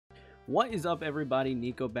What is up, everybody?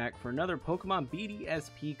 Nico back for another Pokemon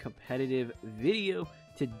BDSP competitive video.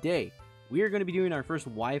 Today we are going to be doing our first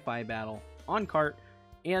Wi-Fi battle on cart,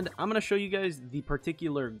 and I'm going to show you guys the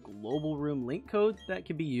particular global room link code that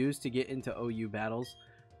can be used to get into OU battles.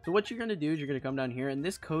 So what you're going to do is you're going to come down here, and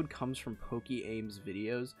this code comes from PokeAim's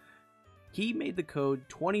videos. He made the code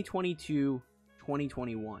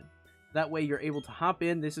 2022-2021. That way you're able to hop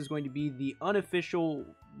in. This is going to be the unofficial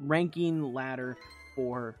ranking ladder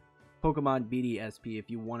for Pokemon BDSP if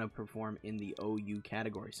you want to perform in the OU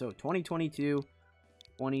category. So 2022,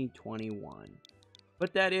 2021.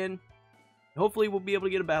 Put that in. Hopefully we'll be able to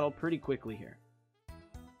get a battle pretty quickly here.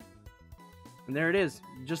 And there it is.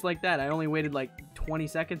 Just like that. I only waited like 20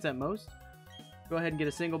 seconds at most. Go ahead and get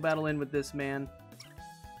a single battle in with this man.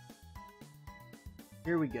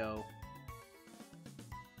 Here we go.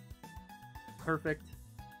 Perfect.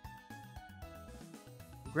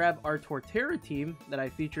 Grab our Torterra team that I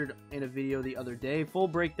featured in a video the other day. Full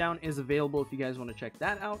breakdown is available if you guys want to check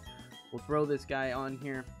that out. We'll throw this guy on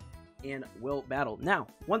here and we'll battle. Now,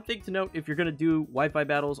 one thing to note if you're going to do Wi-Fi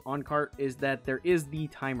battles on cart is that there is the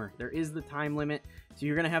timer. There is the time limit. So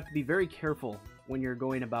you're going to have to be very careful when you're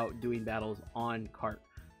going about doing battles on cart.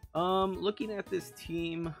 Looking at this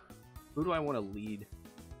team, who do I want to lead?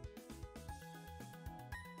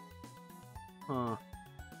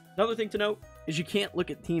 Another thing to note is you can't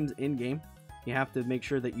look at teams in-game. You have to make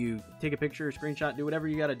sure that you take a picture, a screenshot, do whatever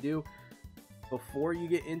you got to do before you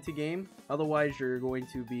get into game. Otherwise, you're going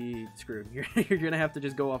to be screwed. You're going to have to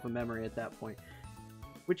just go off of memory at that point,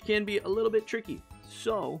 which can be a little bit tricky.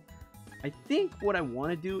 So, I think what I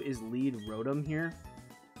want to do is lead Rotom here,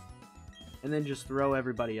 and then just throw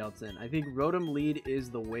everybody else in. I think Rotom lead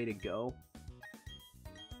is the way to go.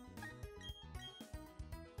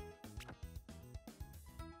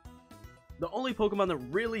 The only Pokemon that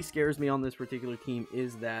really scares me on this particular team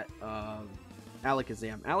is that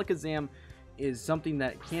Alakazam. Alakazam is something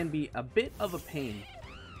that can be a bit of a pain.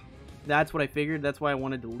 That's what I figured. That's why I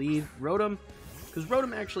wanted to lead Rotom, because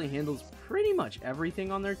Rotom actually handles pretty much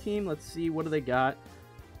everything on their team. Let's see, what do they got?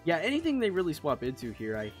 Yeah, anything they really swap into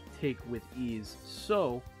here, I take with ease.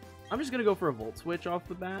 So, I'm just going to go for a Volt Switch off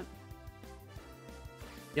the bat.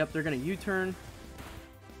 Yep, they're going to U-turn.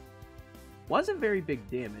 Wasn't very big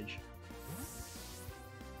damage.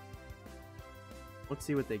 Let's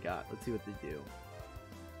see what they got. Let's see what they do.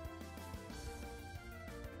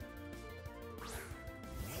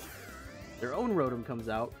 Their own Rotom comes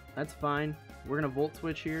out. That's fine. We're going to Volt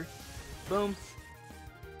Switch here. Boom.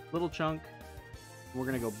 Little chunk. We're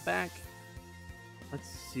going to go back. Let's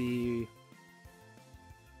see.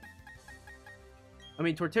 I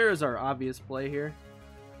mean, Torterra is our obvious play here.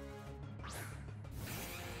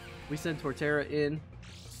 We send Torterra in.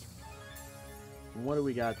 And what do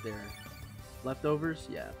we got there? Leftovers?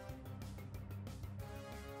 Yeah.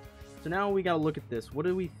 So now we gotta look at this. What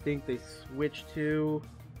do we think they switch to?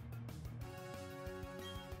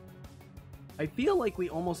 I feel like we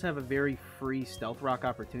almost have a very free Stealth Rock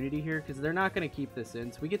opportunity here, because they're not going to keep this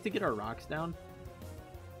in, so we get to get our rocks down.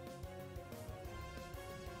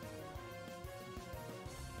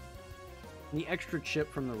 And the extra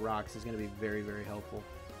chip from the rocks is going to be very, very helpful.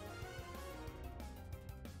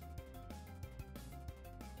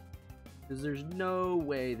 Because there's no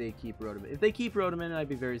way they keep Rotom. If they keep Rotom in, I'd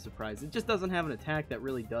be very surprised. It just doesn't have an attack that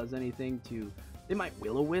really does anything to... They might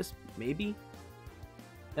Will-O-Wisp, maybe.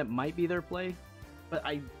 That might be their play. But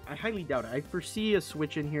I highly doubt it. I foresee a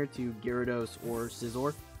switch in here to Gyarados or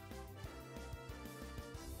Scizor.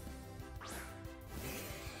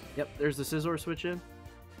 Yep, there's the Scizor switch in.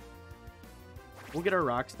 We'll get our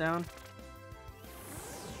rocks down.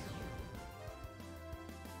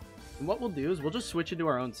 And what we'll do is we'll just switch into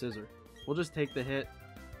our own Scizor. We'll just take the hit,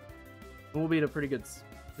 and we'll be in a pretty good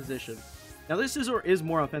position. Now, this Scizor is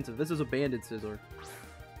more offensive. This is a banded Scizor.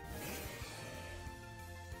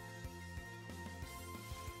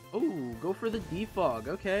 Oh, go for the defog.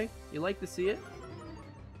 Okay, you like to see it.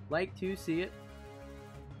 Like to see it.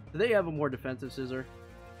 So they have a more defensive Scizor.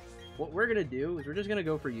 What we're going to do is we're just going to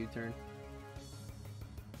go for U-turn.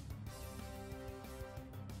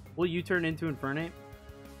 We'll U-turn into Infernape.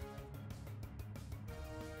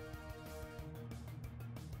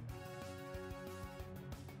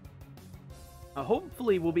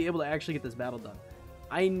 Hopefully we'll be able to actually get this battle done.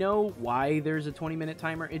 I know why there's a 20-minute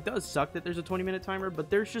timer. It does suck that there's a 20-minute timer, but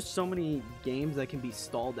there's just so many games that can be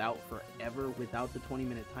stalled out forever without the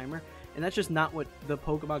 20-minute timer, and that's just not what the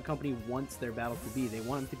Pokemon Company wants their battles to be. They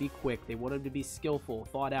want them to be quick. They want them to be skillful,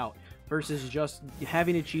 thought out, versus just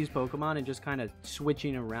having to cheese Pokemon and just kind of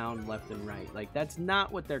switching around left and right. Like, that's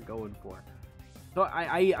not what they're going for. So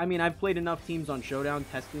I mean, I've played enough teams on Showdown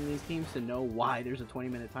testing these teams to know why there's a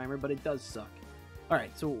 20-minute timer, but it does suck.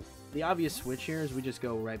 Alright, so the obvious switch here is we just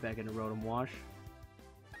go right back into Rotom Wash.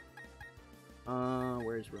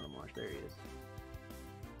 Where's Rotom Wash? There he is.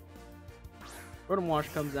 Rotom Wash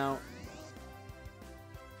comes out.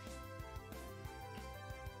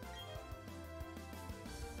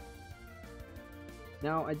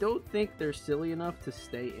 Now, I don't think they're silly enough to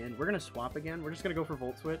stay in. We're going to swap again. We're just going to go for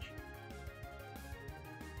Volt Switch.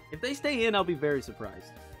 If they stay in, I'll be very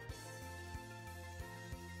surprised.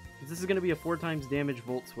 This is going to be a 4 times damage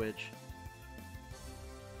Volt Switch.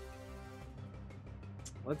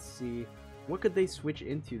 Let's see. What could they switch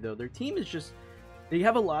into, though? Their team is just... They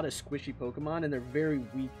have a lot of squishy Pokemon, and they're very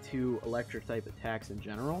weak to electric-type attacks in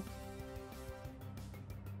general.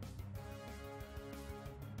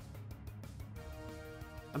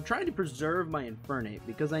 I'm trying to preserve my Infernape,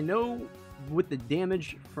 because I know with the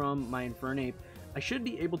damage from my Infernape, I should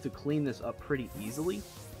be able to clean this up pretty easily.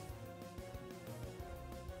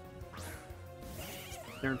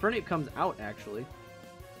 Their Infernape comes out, actually,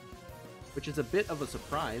 which is a bit of a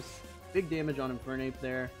surprise. Big damage on Infernape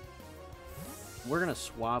there. We're going to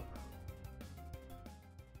swap.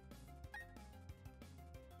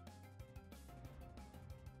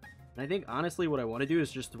 And I think, honestly, what I want to do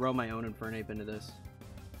is just throw my own Infernape into this.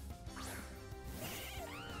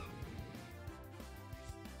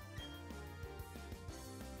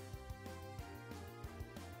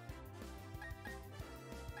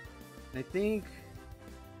 I think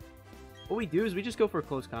what we do is we just go for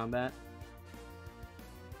close combat.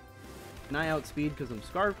 And I outspeed because I'm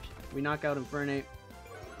Scarfed. We knock out Infernape.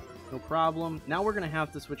 No problem. Now we're going to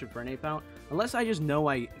have to switch Infernape out. Unless I just know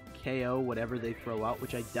I KO whatever they throw out,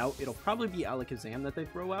 which I doubt. It'll probably be Alakazam that they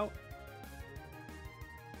throw out.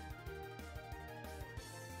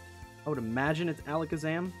 I would imagine it's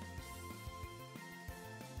Alakazam.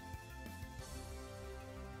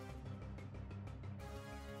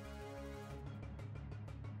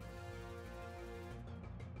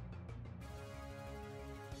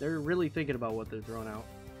 They're really thinking about what they're throwing out.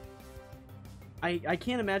 I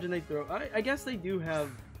can't imagine they throw... I guess they do have,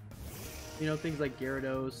 you know, things like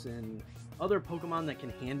Gyarados and other Pokemon that can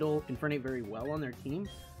handle Infernape very well on their team.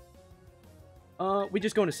 We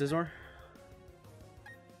just go into Scizor.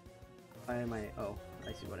 Oh,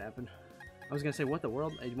 I see what happened. I was going to say, what the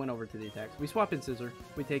world? I went over to the attacks. We swap in Scizor.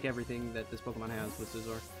 We take everything that this Pokemon has with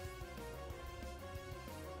Scizor.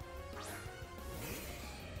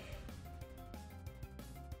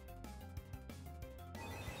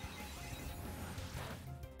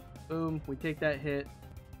 Boom, we take that hit.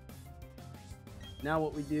 Now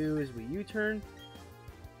what we do is we U-turn.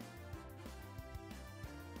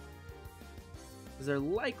 Because they're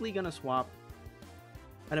likely going to swap.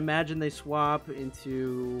 I'd imagine they swap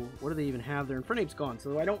into... What do they even have? Their Infernape's gone,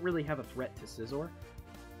 so I don't really have a threat to Scizor.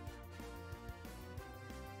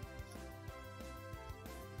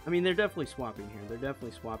 I mean, they're definitely swapping here. They're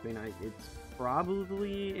definitely swapping. It's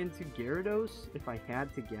probably into Gyarados, if I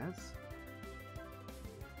had to guess.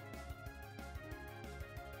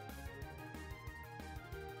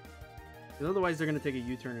 Because otherwise they're going to take a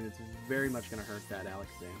U-turn and it's very much going to hurt that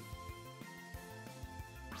Alakazam.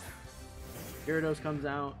 Gyarados comes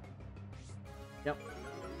out. Yep.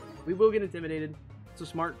 We will get intimidated. It's a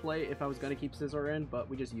smart play if I was going to keep Scizor in, but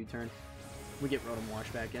we just U-turn. We get Rotom Wash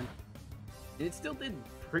back in. And it still did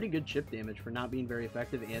pretty good chip damage for not being very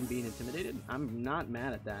effective and being intimidated. I'm not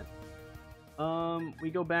mad at that. We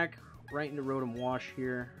go back right into Rotom Wash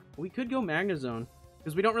here. We could go Magnezone,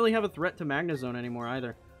 because we don't really have a threat to Magnezone anymore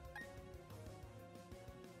either.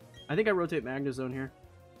 I think I rotate Magnezone here.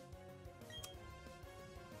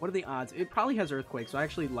 What are the odds? It probably has Earthquake, so I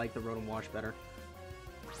actually like the Rotom Wash better.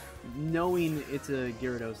 Knowing it's a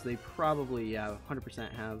Gyarados, they probably, yeah, 100%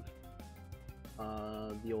 have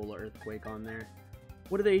the old Earthquake on there.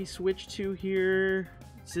 What do they switch to here?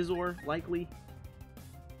 Scizor, likely.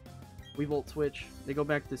 We Volt Switch. They go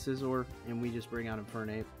back to Scizor, and we just bring out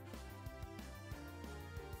Infernape.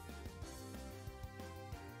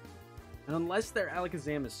 And unless their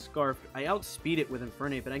Alakazam is Scarfed, I outspeed it with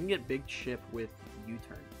Infernape, and I can get Big Chip with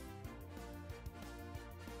U-turn.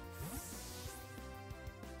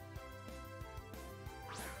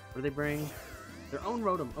 What do they bring? Their own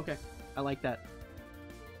Rotom. Okay, I like that.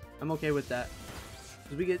 I'm okay with that.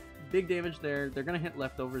 Because we get big damage there. They're going to hit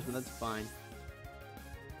leftovers, but that's fine.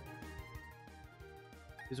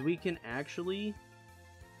 Because we can actually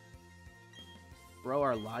throw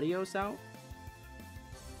our Latios out.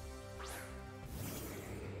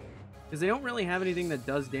 Because they don't really have anything that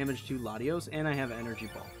does damage to Latios, and I have Energy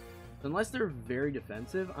Ball. So unless they're very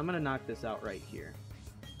defensive, I'm going to knock this out right here.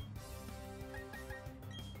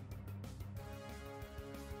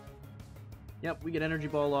 Yep, we get Energy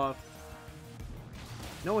Ball off.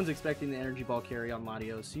 No one's expecting the Energy Ball carry on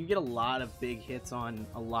Latios, so you get a lot of big hits on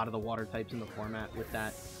a lot of the water types in the format with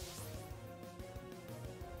that.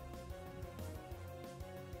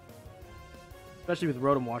 Especially with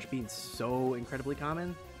Rotom Wash being so incredibly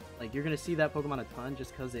common. Like, you're going to see that Pokemon a ton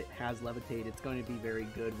just because it has Levitate. It's going to be very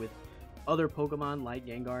good with other Pokemon like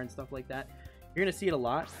Gengar and stuff like that. You're going to see it a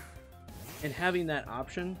lot. And having that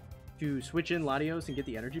option to switch in Latios and get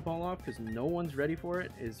the Energy Ball off because no one's ready for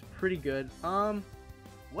it is pretty good.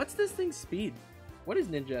 What's this thing's speed? What is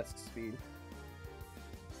Ninjask's speed?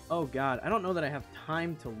 Oh god, I don't know that I have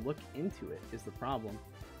time to look into it is the problem.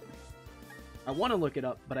 I want to look it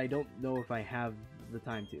up, but I don't know if I have the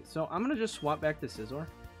time to. So I'm going to just swap back to Scizor.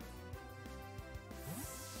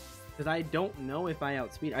 Because I don't know if I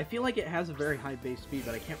outspeed. I feel like it has a very high base speed,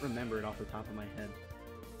 but I can't remember it off the top of my head.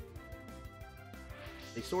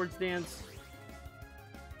 A Swords Dance.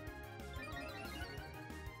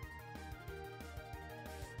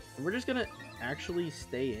 And we're just going to actually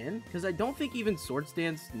stay in. Because I don't think even Swords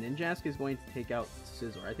Dance Ninjask is going to take out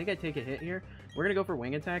Scizor. I think I take a hit here. We're going to go for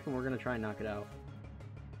Wing Attack, and we're going to try and knock it out.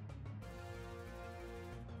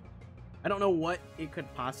 I don't know what it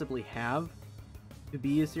could possibly have to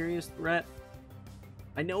be a serious threat.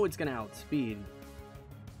 I know it's going to outspeed.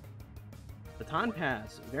 Baton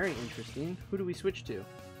Pass, very interesting. Who do we switch to?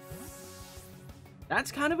 That's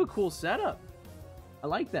kind of a cool setup. I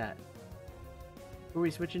like that. Who are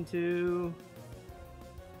we switching to?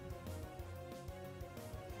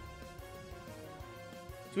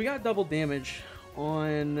 So we got double damage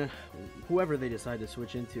on whoever they decide to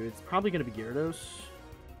switch into. It's probably going to be Gyarados.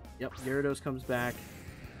 Yep, Gyarados comes back.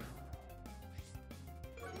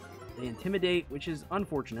 They Intimidate, which is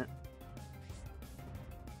unfortunate.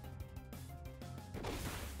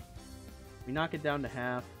 We knock it down to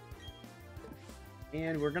half.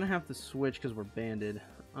 And we're going to have to switch because we're banded.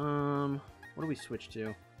 What do we switch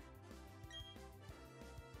to?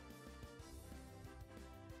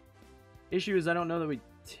 Issue is I don't know that we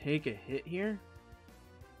take a hit here.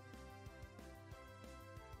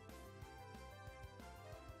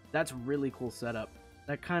 That's really cool setup.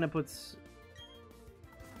 That kind of puts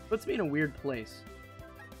me in a weird place.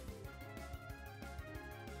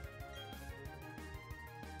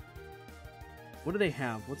 What do they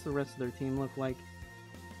have? What's the rest of their team look like?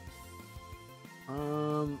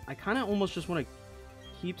 I kind of almost just want to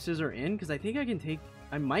keep Scizor in because I think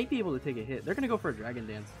I might be able to take a hit. They're going to go for a Dragon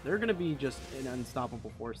Dance. They're going to be just an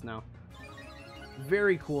unstoppable force now.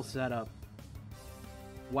 Very cool setup.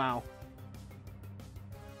 Wow.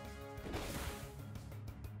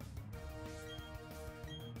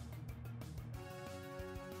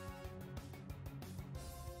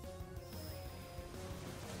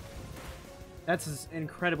 That's an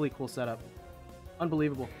incredibly cool setup.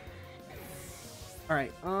 Unbelievable.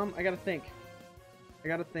 Alright, I gotta think.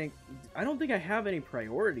 I don't think I have any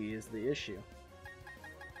priority is the issue.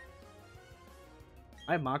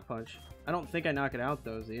 I have Mach Punch. I don't think I knock it out,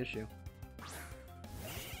 though, is the issue.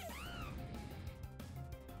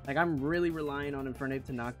 Like, I'm really relying on Infernape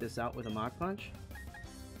to knock this out with a Mach Punch.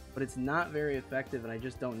 But it's not very effective, and I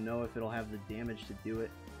just don't know if it'll have the damage to do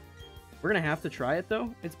it. We're going to have to try it,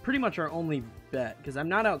 though. It's pretty much our only bet, because I'm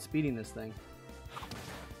not outspeeding this thing.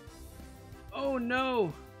 Oh,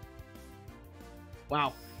 no!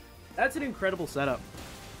 Wow. That's an incredible setup.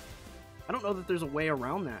 I don't know that there's a way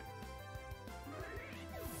around that.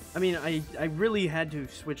 I mean, I really had to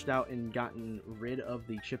have switched out and gotten rid of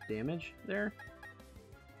the chip damage there.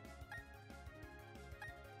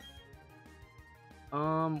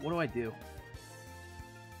 What do I do?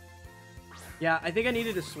 Yeah, I think I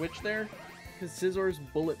needed to switch there, because Scizor's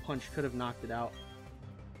Bullet Punch could have knocked it out.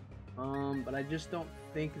 But I just don't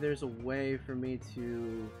think there's a way for me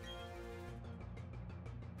to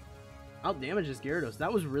outdamage this Gyarados.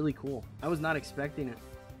 That was really cool. I was not expecting it.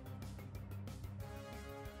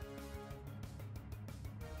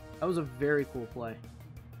 That was a very cool play.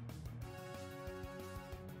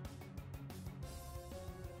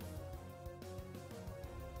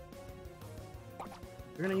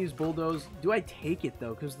 We're gonna use Bulldoze. Do I take it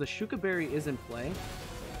though? Because the Shuka Berry is in play.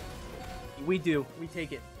 We do. We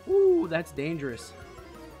take it. Ooh, that's dangerous.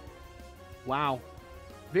 Wow.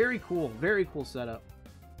 Very cool. Very cool setup.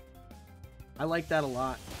 I like that a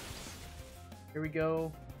lot. Here we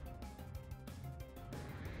go.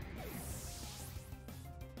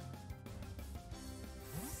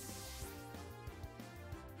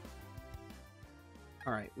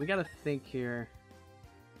 Alright, we gotta think here.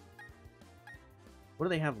 What do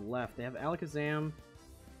they have left? They have Alakazam.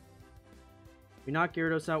 We knocked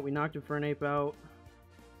Gyarados out. We knocked Infernape out.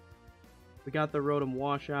 We We got the Rotom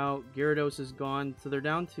washout. Gyarados is gone, so they're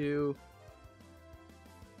down to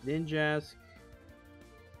Ninjask,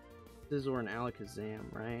 Scizor, and Alakazam,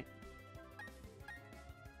 right?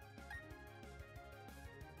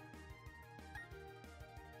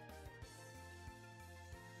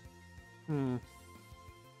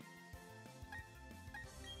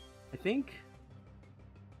 I think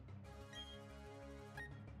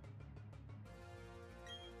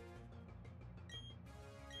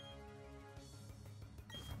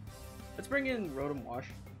let's bring in Rotom Wash.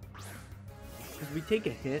 Because we take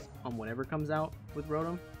a hit on whatever comes out with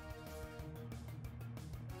Rotom.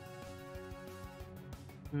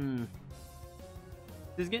 This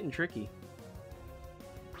is getting tricky.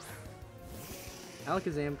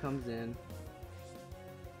 Alakazam comes in.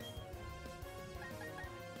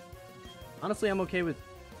 Honestly, I'm okay with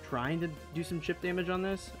trying to do some chip damage on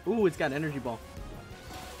this. Ooh, it's got Energy Ball.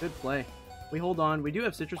 Good play. We hold on. We do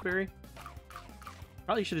have Citrus Berry.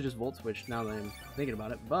 Probably should have just Volt Switched now that I'm thinking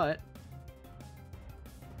about it, but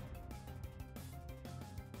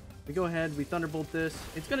we go ahead, we Thunderbolt this.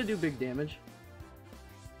 It's going to do big damage.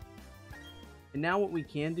 And now what we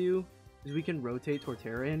can do is we can rotate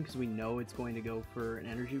Torterra in because we know it's going to go for an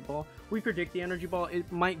Energy Ball. We predict the Energy Ball.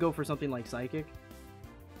 It might go for something like Psychic.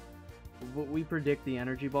 But we predict the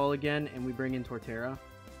Energy Ball again and we bring in Torterra.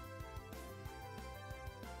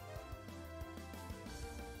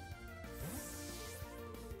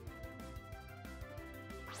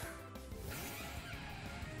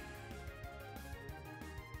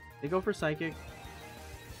 They go for Psychic.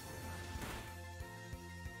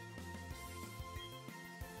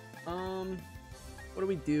 What do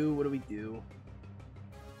we do? What do we do?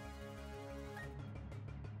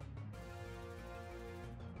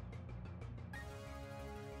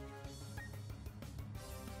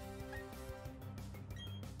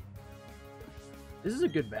 This is a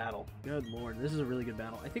good battle. Good lord, this is a really good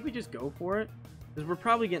battle. I think we just go for it, because we're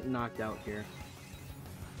probably getting knocked out here.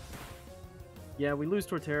 Yeah, we lose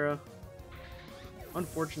Torterra.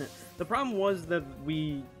 Unfortunate. The problem was that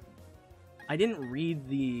I didn't read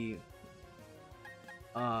the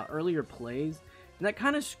earlier plays, and that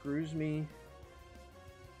kind of screws me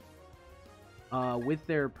with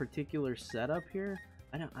their particular setup here.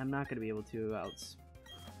 I'm not going to be able to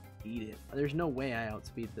outspeed it. There's no way I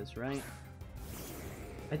outspeed this, right?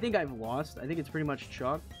 I think I've lost. I think it's pretty much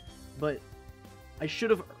chalk, but I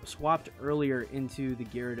should have swapped earlier into the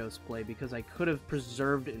Gyarados play because I could have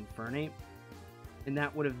preserved Infernape, and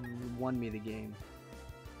that would have won me the game.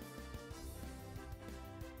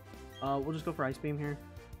 We'll just go for Ice Beam here.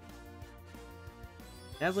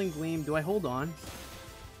 Dazzling Gleam. Do I hold on?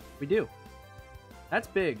 We do. That's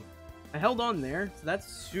big. I held on there, so that's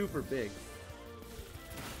super big.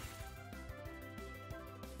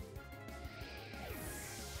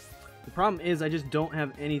 The problem is I just don't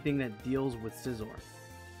have anything that deals with Scizor.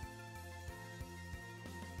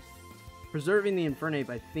 Preserving the Infernape,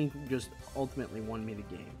 I think, just ultimately won me the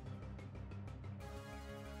game.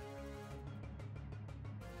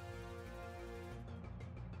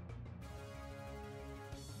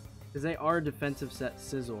 Because they are defensive set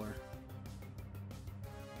Scizor.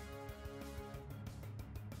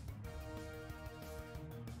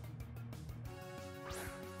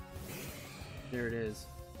 There it is.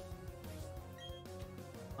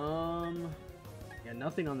 Yeah,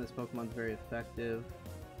 nothing on this Pokemon's very effective.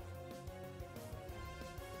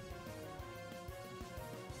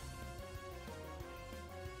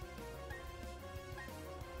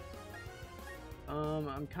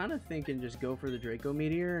 I'm kind of thinking just go for the Draco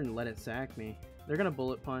Meteor and let it sack me. They're gonna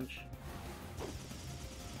Bullet Punch.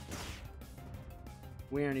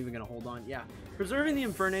 We aren't even gonna hold on. Yeah, preserving the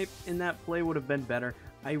Infernape in that play would have been better.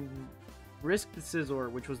 I risked the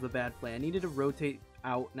Scizor, which was the bad play. I needed to rotate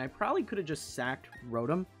out, and I probably could have just sacked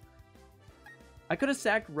Rotom. I could have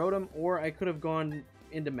sacked Rotom, or I could have gone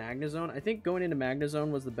into Magnezone. I think going into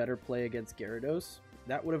Magnezone was the better play against Gyarados.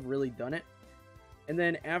 That would have really done it. And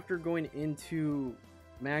then after going into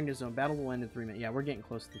Magnezone, battle will end in 3 minutes. Yeah, we're getting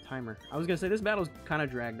close to the timer. I was going to say, this battle's kind of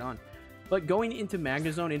dragged on. But going into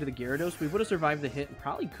Magnezone, into the Gyarados, we would have survived the hit and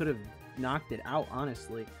probably could have knocked it out,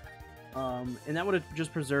 honestly. And that would have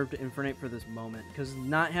just preserved Infernape for this moment, because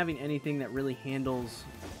not having anything that really handles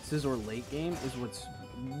Scizor late game is what's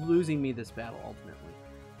losing me this battle ultimately.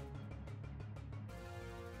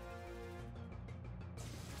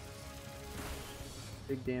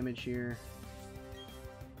 Big damage here.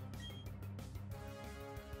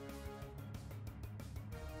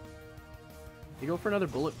 You go for another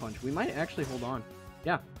Bullet Punch. We might actually hold on.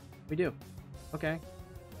 Yeah, we do. Okay.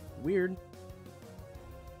 Weird.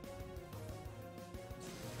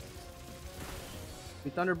 We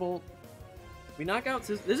Thunderbolt. We knock out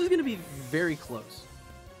Scissor. This is going to be very close.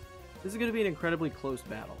 This is going to be an incredibly close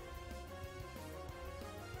battle.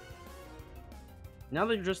 Now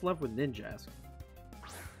they're just left with Ninjask.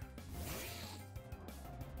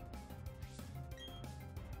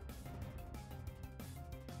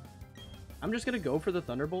 I'm just going to go for the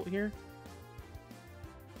Thunderbolt here.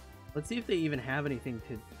 Let's see if they even have anything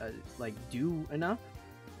to, like, do enough.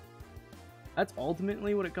 That's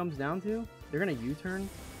ultimately what it comes down to. They're going to U-turn.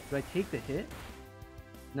 Do I take the hit?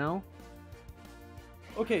 No?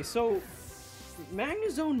 Okay, so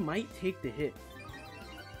Magnezone might take the hit.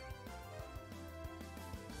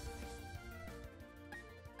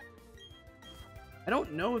 I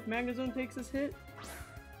don't know if Magnezone takes this hit.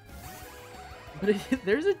 But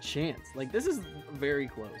there's a chance. Like, this is very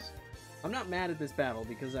close. I'm not mad at this battle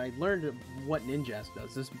because I learned what Ninjask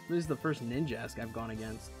does. This is the first Ninjask I've gone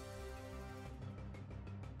against.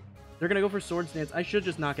 They're gonna go for Swords Dance. I should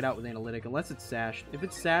just knock it out with Analytic, unless it's sashed. If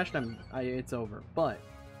it's sashed, it's over. But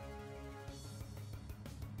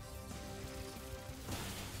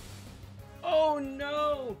oh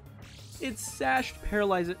no! It's sashed.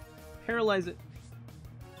 Paralyze it. Paralyze it.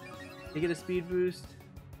 They get a speed boost.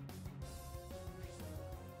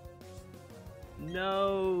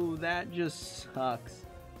 No, that just sucks.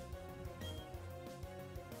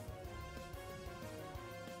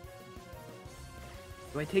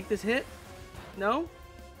 Do I take this hit? No?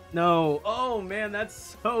 No. Oh, man,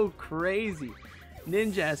 that's so crazy.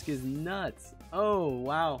 Ninjask is nuts. Oh,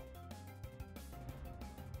 wow.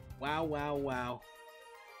 Wow, wow, wow.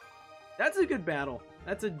 That's a good battle.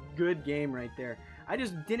 That's a good game right there. I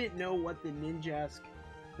just didn't know what the Ninjask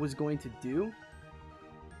was going to do.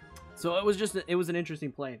 So it was an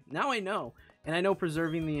interesting play. Now I know, and I know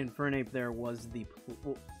preserving the Infernape there was the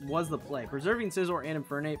play. Preserving Scizor and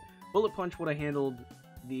Infernape, Bullet Punch would have handled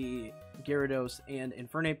the Gyarados, and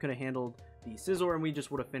Infernape could have handled the Scizor, and we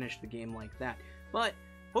just would have finished the game like that. But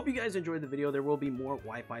hope you guys enjoyed the video. There will be more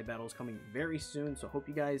Wi-Fi battles coming very soon, so hope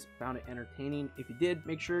you guys found it entertaining. If you did,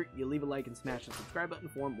 make sure you leave a like and smash the subscribe button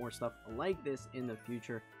for more stuff like this in the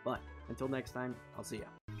future. But until next time, I'll see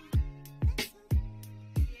ya.